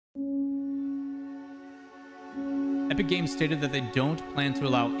Epic Games stated that they don't plan to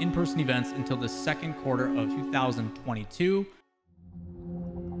allow in-person events until the second quarter of 2022.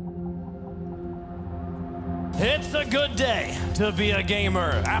 It's a good day to be a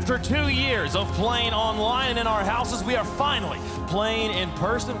gamer. After 2 years of playing online in our houses, we are finally playing in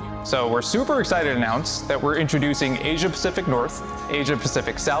person. So we're super excited to announce that we're introducing Asia Pacific North, Asia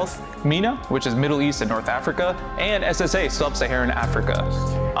Pacific South, MENA, which is Middle East and North Africa, and SSA, Sub-Saharan Africa.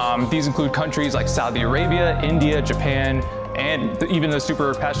 These include countries like Saudi Arabia, India, Japan, and even the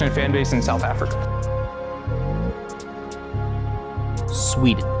super passionate fan base in South Africa.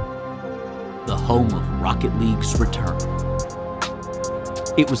 Sweden, the home of Rocket League's return.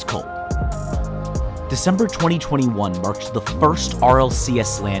 It was cold. December 2021 marked the first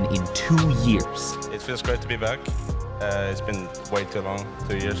RLCS LAN in 2 years. It feels great to be back. It's been way too long.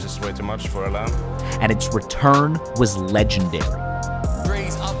 2 years is way too much for a LAN. And its return was legendary.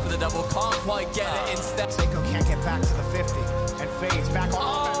 Breeze up for the double, can't quite get it instead. Seiko can't get back to the 50 and fades back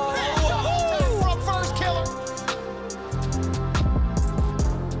on from first killer.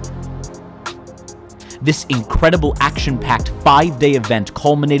 This incredible action-packed 5-day event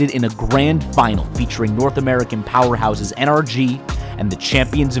culminated in a grand final featuring North American Powerhouses NRG and the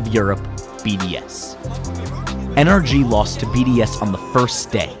Champions of Europe BDS. NRG lost to BDS on the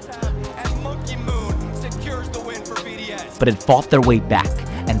first day, but had fought their way back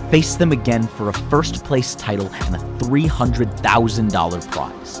and faced them again for a first-place title and a $300,000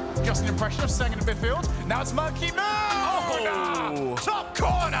 prize. Just an impression of second in midfield. Now it's Monkey Moon. Oh. Top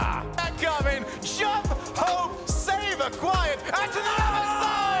corner. Coming. Jump, hope, save, acquired. And to the other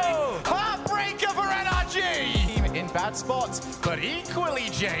side. Heartbreaker for NRG. In bad spots, but equally,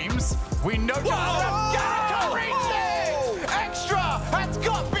 James, we know just reaching. Extra has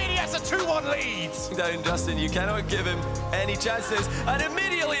got BDS a 2-1 lead. Down, Justin, you cannot give him any chances, and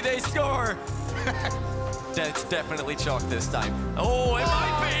immediately they score. It's definitely chalk this time. Oh, it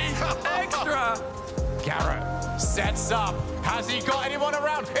might be extra. Garrett sets up. Has he got anyone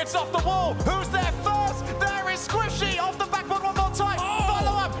around? It's off the wall. Who's there first? There is Squishy off the backboard one more time.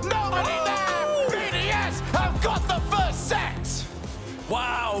 Follow up. Nobody there. BDS have got the first set.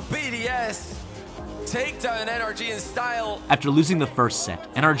 Wow, BDS take down NRG in style. After losing the first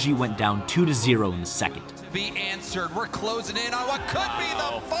set, NRG went down 2-0 in the second. Be answered. We're closing in on what could be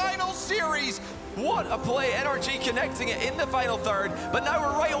the final series. What a play, NRG connecting it in the final third, but now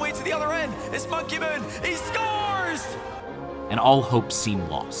we're right away to the other end. It's Monkey Moon, he scores! And all hope seemed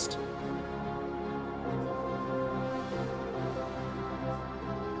lost.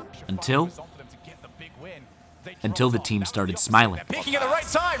 Until the team started smiling. Peeking at the right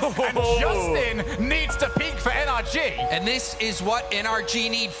time, and Justin needs to peak for NRG. And this is what NRG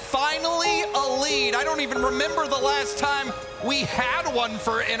need. Finally a lead. I don't even remember the last time we had one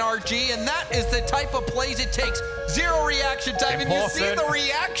for NRG, and that is the type of plays it takes. 0 reaction time, and you see the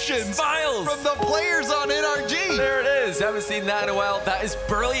reactions from the players on NRG. There it is, haven't seen that in a while. That is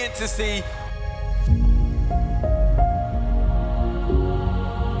brilliant to see.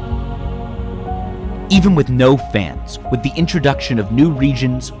 Even with no fans, with the introduction of new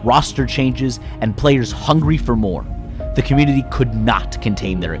regions, roster changes, and players hungry for more, the community could not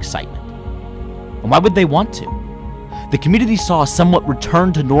contain their excitement. And why would they want to? The community saw a somewhat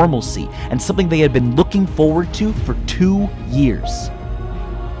return to normalcy and something they had been looking forward to for 2 years.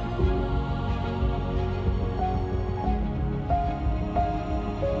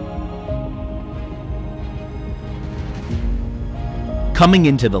 Coming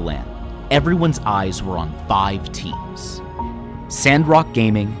into the LAN, everyone's eyes were on 5 teams: Sandrock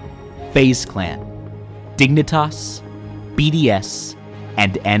Gaming, FaZe Clan, Dignitas, BDS,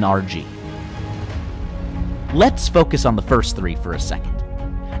 and NRG. Let's focus on the first 3 for a second,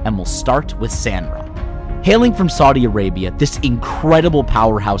 and we'll start with Sandrock. Hailing from Saudi Arabia, this incredible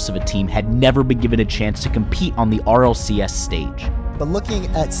powerhouse of a team had never been given a chance to compete on the RLCS stage. But looking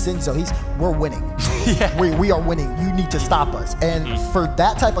at Sinzo, we're winning. We are winning. You need to stop us. And for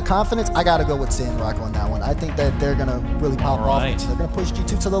that type of confidence, I got to go with Sandrock on that one. I think that they're going to really pop off. They're going to push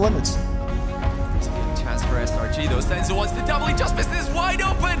G2 to the limits. It's a good chance for SRG, though. Sinzo wants to double. He just missed this wide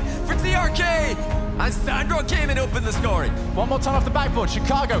open for TRK. And Sandrock came and opened the scoring. One more time off the backboard.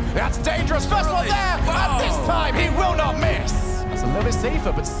 Chicago, that's dangerous. First one there. And this time, he will not miss. That's a little bit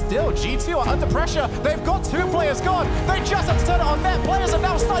safer, but still, G2 are under pressure. They've got 2 players gone. They just have to turn it on their players, and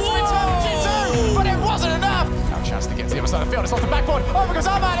now starting to return G2. But it wasn't enough. Now a chance to get to the other side of the field. It's off the backboard. Over goes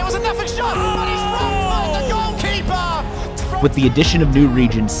Arman. It was a nothing shot, but he's right for the goalkeeper. With the addition of new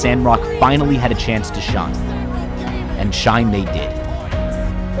regions, Sandrock finally had a chance to shine. And shine they did.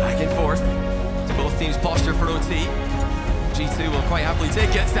 Back and forth. Both teams posture for OT. G2 will quite happily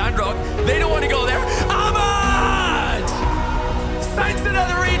take it. Sandrock, they don't want to go there. Arman! Sends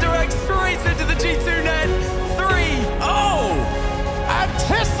another redirect straight into the G2 net. 3-0.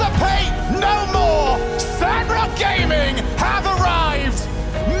 Anticipate no more! Sandrock Gaming have arrived!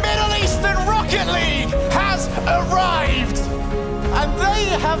 Middle Eastern Rocket League has arrived! And they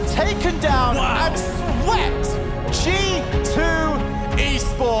have taken down and swept G2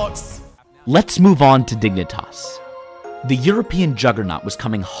 Esports. Let's move on to Dignitas. The European juggernaut was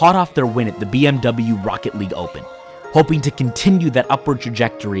coming hot off their win at the BMW Rocket League Open, hoping to continue that upward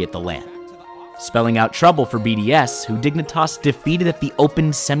trajectory at the LAN, spelling out trouble for BDS, who Dignitas defeated at the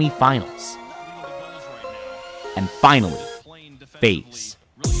Open semi-finals. And finally, FaZe.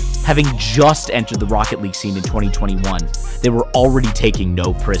 Having just entered the Rocket League scene in 2021, they were already taking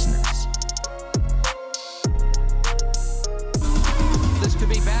no prisoners. This could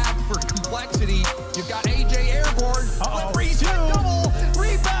be bad for complexity. You've got AJ airborne. Double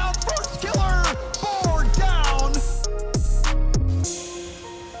rebound, first killer, board down.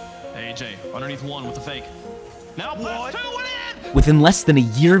 AJ underneath one with the fake. Now pass 2 and in. Within less than a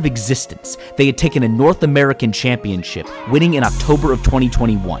year of existence, they had taken a North American Championship, winning in October of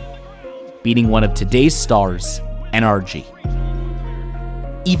 2021, beating one of today's stars, NRG.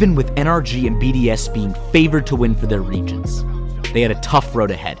 Even with NRG and BDS being favored to win for their regions, they had a tough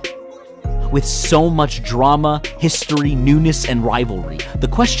road ahead. With so much drama, history, newness, and rivalry, the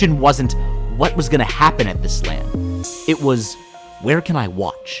question wasn't what was going to happen at this LAN. It was, where can I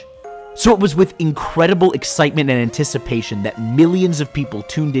watch? So it was with incredible excitement and anticipation that millions of people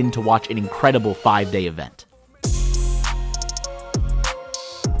tuned in to watch an incredible 5-day event.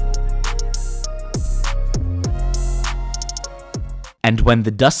 And when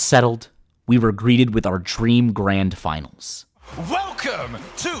the dust settled, we were greeted with our dream grand finals. Welcome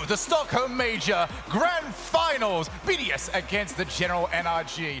to the Stockholm Major Grand Finals. BDS against the General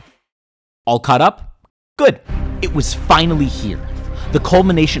NRG. All caught up? Good. It was finally here. The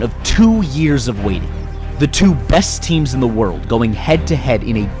culmination of 2 years of waiting. The two best teams in the world going head-to-head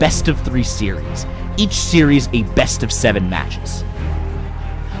in a best-of-3 series. Each series a best-of-7 matches.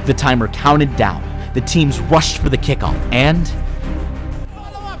 The timer counted down. The teams rushed for the kickoff, and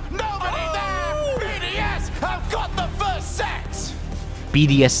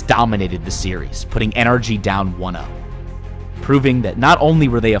BDS dominated the series, putting NRG down 1-0, proving that not only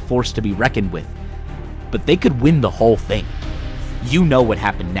were they a force to be reckoned with, but they could win the whole thing. You know what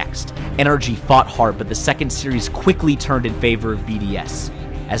happened next. NRG fought hard, but the second series quickly turned in favor of BDS,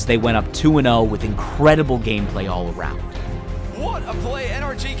 as they went up 2-0 with incredible gameplay all around. What a play,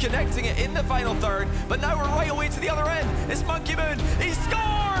 NRG connecting it in the final third, but now we're right away to the other end. It's Monkey Moon, he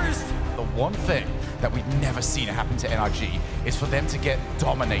scores! The one thing that we've never seen happen to NRG is for them to get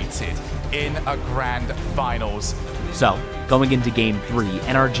dominated in a grand finals. So, going into Game 3,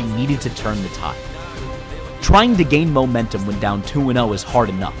 NRG needed to turn the tide. Trying to gain momentum when down 2-0 is hard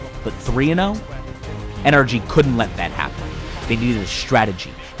enough, but 3-0? NRG couldn't let that happen. They needed a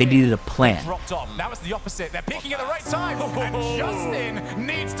strategy. They needed a plan. Dropped off. Now it's the opposite. They're peaking at the right time. And Justin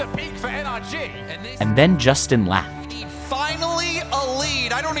needs to peak for NRG. And then Justin laughed. Finally a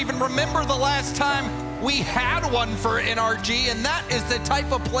lead. I don't even remember the last time we had one for NRG, and that is the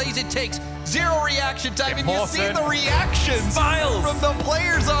type of plays it takes. 0 reaction time, and you see the reactions from the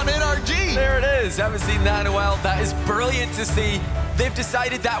players on NRG. There it is. Haven't seen that in a while. That is brilliant to see. They've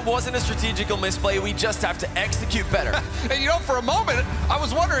decided that wasn't a strategical misplay. We just have to execute better. And you know, for a moment, I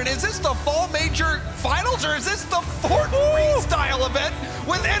was wondering, is this the Fall Major Finals, or is this the Fort Freestyle event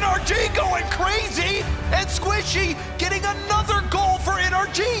with NRG going crazy and Squishy getting another goal for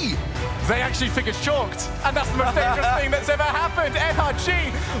NRG? They actually think it's chalked, and that's the most dangerous thing that's ever happened.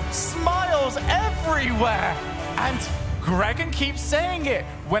 NRG smiles everywhere, and Gregan keeps saying it.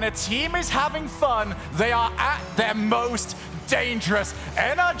 When a team is having fun, they are at their most dangerous.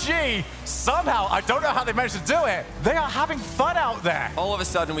 NRG, somehow, I don't know how they managed to do it, they are having fun out there. All of a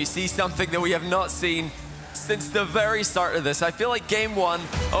sudden, we see something that we have not seen since the very start of this. I feel like Game 1,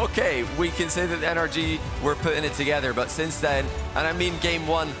 okay, we can say that NRG were putting it together, but since then, and I mean Game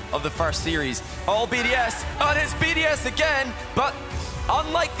 1 of the first series, all BDS, and it's BDS again, but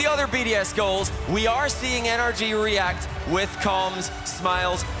unlike the other BDS goals, we are seeing NRG react with comms,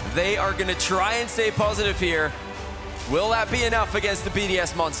 smiles. They are going to try and stay positive here. Will that be enough against the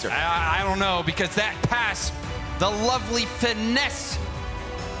BDS monster? I don't know, because that pass, the lovely finesse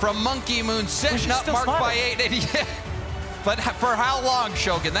from Monkey Moon, setting up marked by 8. And yeah, but for how long,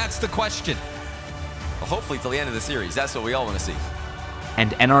 Shogun? That's the question. Well, hopefully till the end of the series. That's what we all want to see.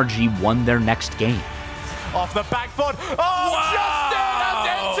 And NRG won their next game. Off the back foot. Oh, Justin has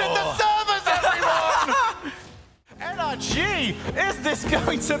entered the servers, everyone! NRG, is this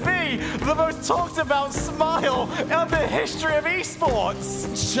going to be the most talked about smile in the history of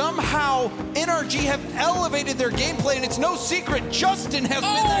esports? Somehow, NRG have elevated their gameplay, and it's no secret Justin has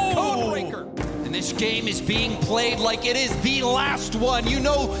been that code breaker. And this game is being played like it is the last one. You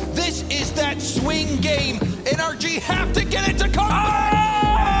know, this is that swing game. NRG have to get it to come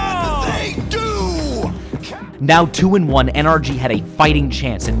back. They do! Now 2-1, NRG had a fighting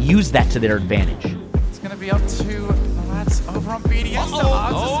chance and used that to their advantage. It's going to be up to the lads over on BDS to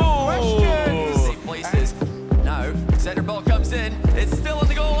answer some questions. Places. Now, center ball comes in. It's still on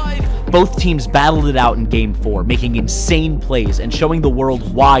the goal line. Both teams battled it out in Game 4, making insane plays and showing the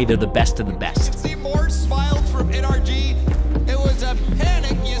world why they're the best of the best. See more smiles from NRG. It was a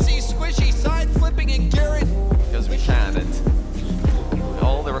panic. You see Squishy side flipping and Garrett. Because we can, and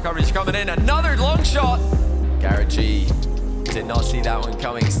all the recoveries coming in. Another long shot. Garrett G did not see that one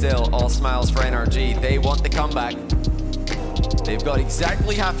coming. Still, all smiles for NRG. They want the comeback. They've got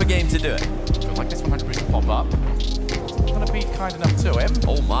exactly half a game to do it. Feels like this 100% pop up. Gonna be kind enough to him.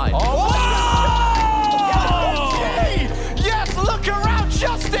 Oh my. Oh! Yes, look around,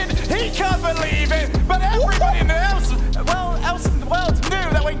 Justin. He can't believe it. But everybody else in the world knew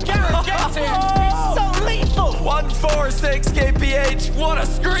that when Garrett gets it, he's so lethal. 146 KPH. What a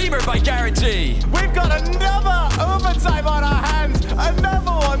screamer by Garrett G. We've got another overtime on our hands.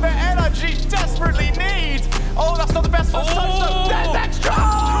 Another one that NRG desperately needs. Oh, that's not the best first time. So there's extra.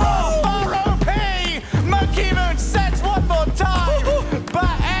 Crossbar OP. Monkey Moon sets one more time.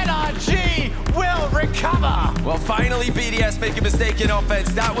 But NRG will recover. Well, finally, BDS make a mistake in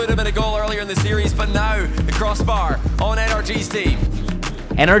offense. That would have been a goal earlier in the series, but now the crossbar on NRG's team.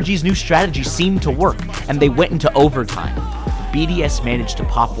 NRG's new strategy seemed to work, and they went into overtime. BDS managed to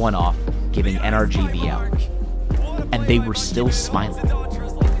pop one off, giving NRG the out. And they were still smiling.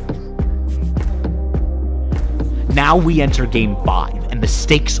 Now we enter Game 5, and the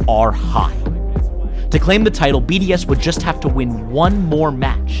stakes are high. To claim the title, BDS would just have to win one more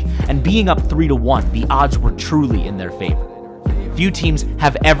match, and being up 3-1, the odds were truly in their favor. Few teams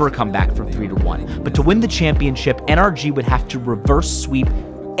have ever come back from 3-1, but to win the championship, NRG would have to reverse sweep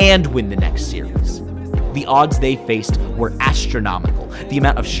and win the next series. The odds they faced were astronomical. The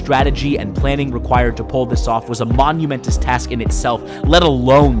amount of strategy and planning required to pull this off was a monumentous task in itself, let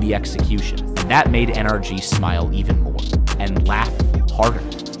alone the execution. And that made NRG smile even more, and laugh harder.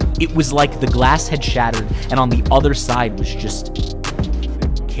 It was like the glass had shattered, and on the other side was just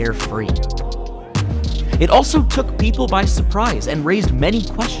carefree. It also took people by surprise and raised many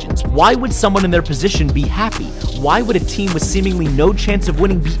questions. Why would someone in their position be happy? Why would a team with seemingly no chance of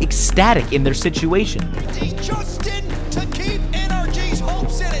winning be ecstatic in their situation? Justin to keep NRG's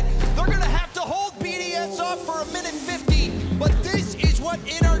hopes in it. They're going to have to hold BDS off for a minute 50, but this is what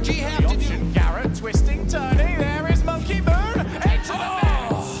NRG have to do. Garrett twisting, turning. There is Monkey Moon into the net.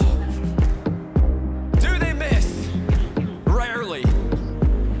 Do they miss? Rarely.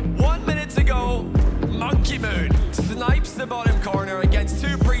 1 minute to go. Monkey Moon snipes the bottom corner against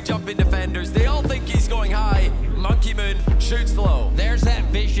two pre-jumping defenders. They all think he's going high. Monkey Moon shoots low. There's that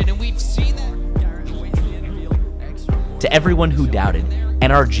vision, and we've seen that. To everyone who doubted,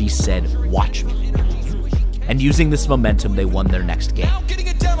 NRG said, "Watch me." And using this momentum, they won their next game. Now getting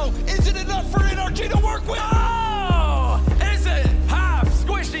a demo. Is it enough for NRG to work with? Oh! Is it? Half.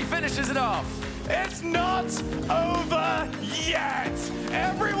 Squishy finishes it off. It's not over yet.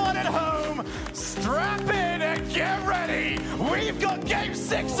 Everyone at home, strap in and get ready. We've got Game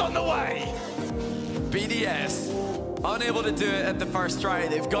 6 on the way. BDS, unable to do it at the first try.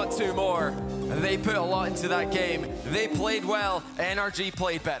 They've got two more. They put a lot into that game. They played well. NRG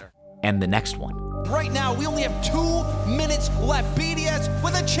played better. And the next one. Right now, we only have 2 minutes left. BDS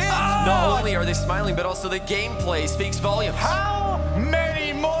with a chance. Not only are they smiling, but also the gameplay speaks volumes. How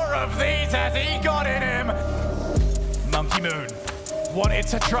many more of these has he got in him? Monkey Moon wanted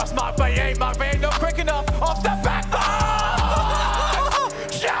to trust Mark Bay, not quick enough. Off the back.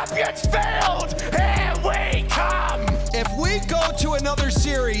 Champions failed. Here we come. If we go to another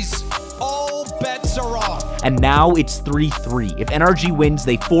series, all bets are off. And now it's 3-3. If NRG wins,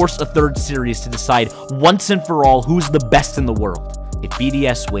 they force a third series to decide once and for all who's the best in the world. If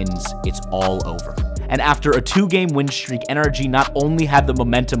BDS wins, it's all over. And after a 2-game win streak, NRG not only had the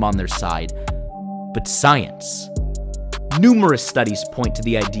momentum on their side, but science. Numerous studies point to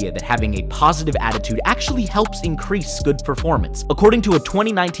the idea that having a positive attitude actually helps increase good performance. According to a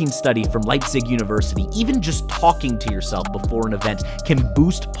 2019 study from Leipzig University, even just talking to yourself before an event can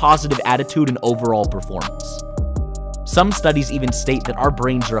boost positive attitude and overall performance. Some studies even state that our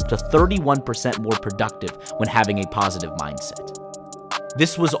brains are up to 31% more productive when having a positive mindset.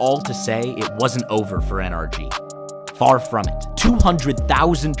 This was all to say it wasn't over for NRG. Far from it.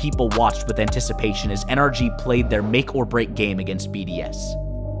 200,000 people watched with anticipation as NRG played their make-or-break game against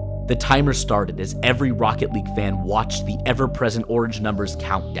BDS. The timer started as every Rocket League fan watched the ever-present orange numbers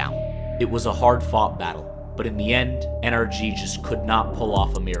count down. It was a hard-fought battle, but in the end, NRG just could not pull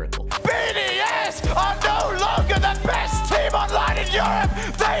off a miracle. BDS are no longer the best team online in Europe!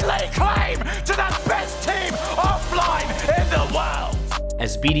 They lay claim to the best team offline in the world!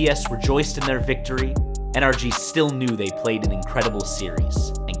 As BDS rejoiced in their victory, NRG still knew they played an incredible series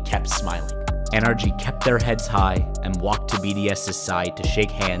and kept smiling. NRG kept their heads high and walked to BDS's side to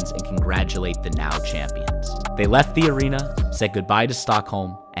shake hands and congratulate the now champions. They left the arena, said goodbye to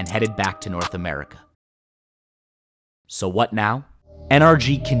Stockholm, and headed back to North America. So what now?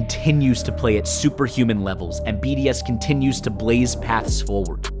 NRG continues to play at superhuman levels, and BDS continues to blaze paths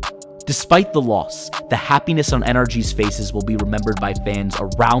forward. Despite the loss, the happiness on NRG's faces will be remembered by fans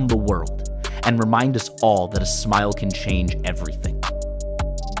around the world, and remind us all that a smile can change everything.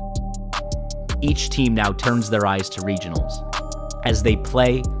 Each team now turns their eyes to regionals, as they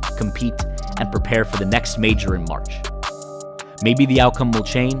play, compete, and prepare for the next major in March. Maybe the outcome will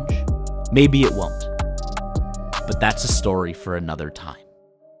change, maybe it won't. But that's a story for another time.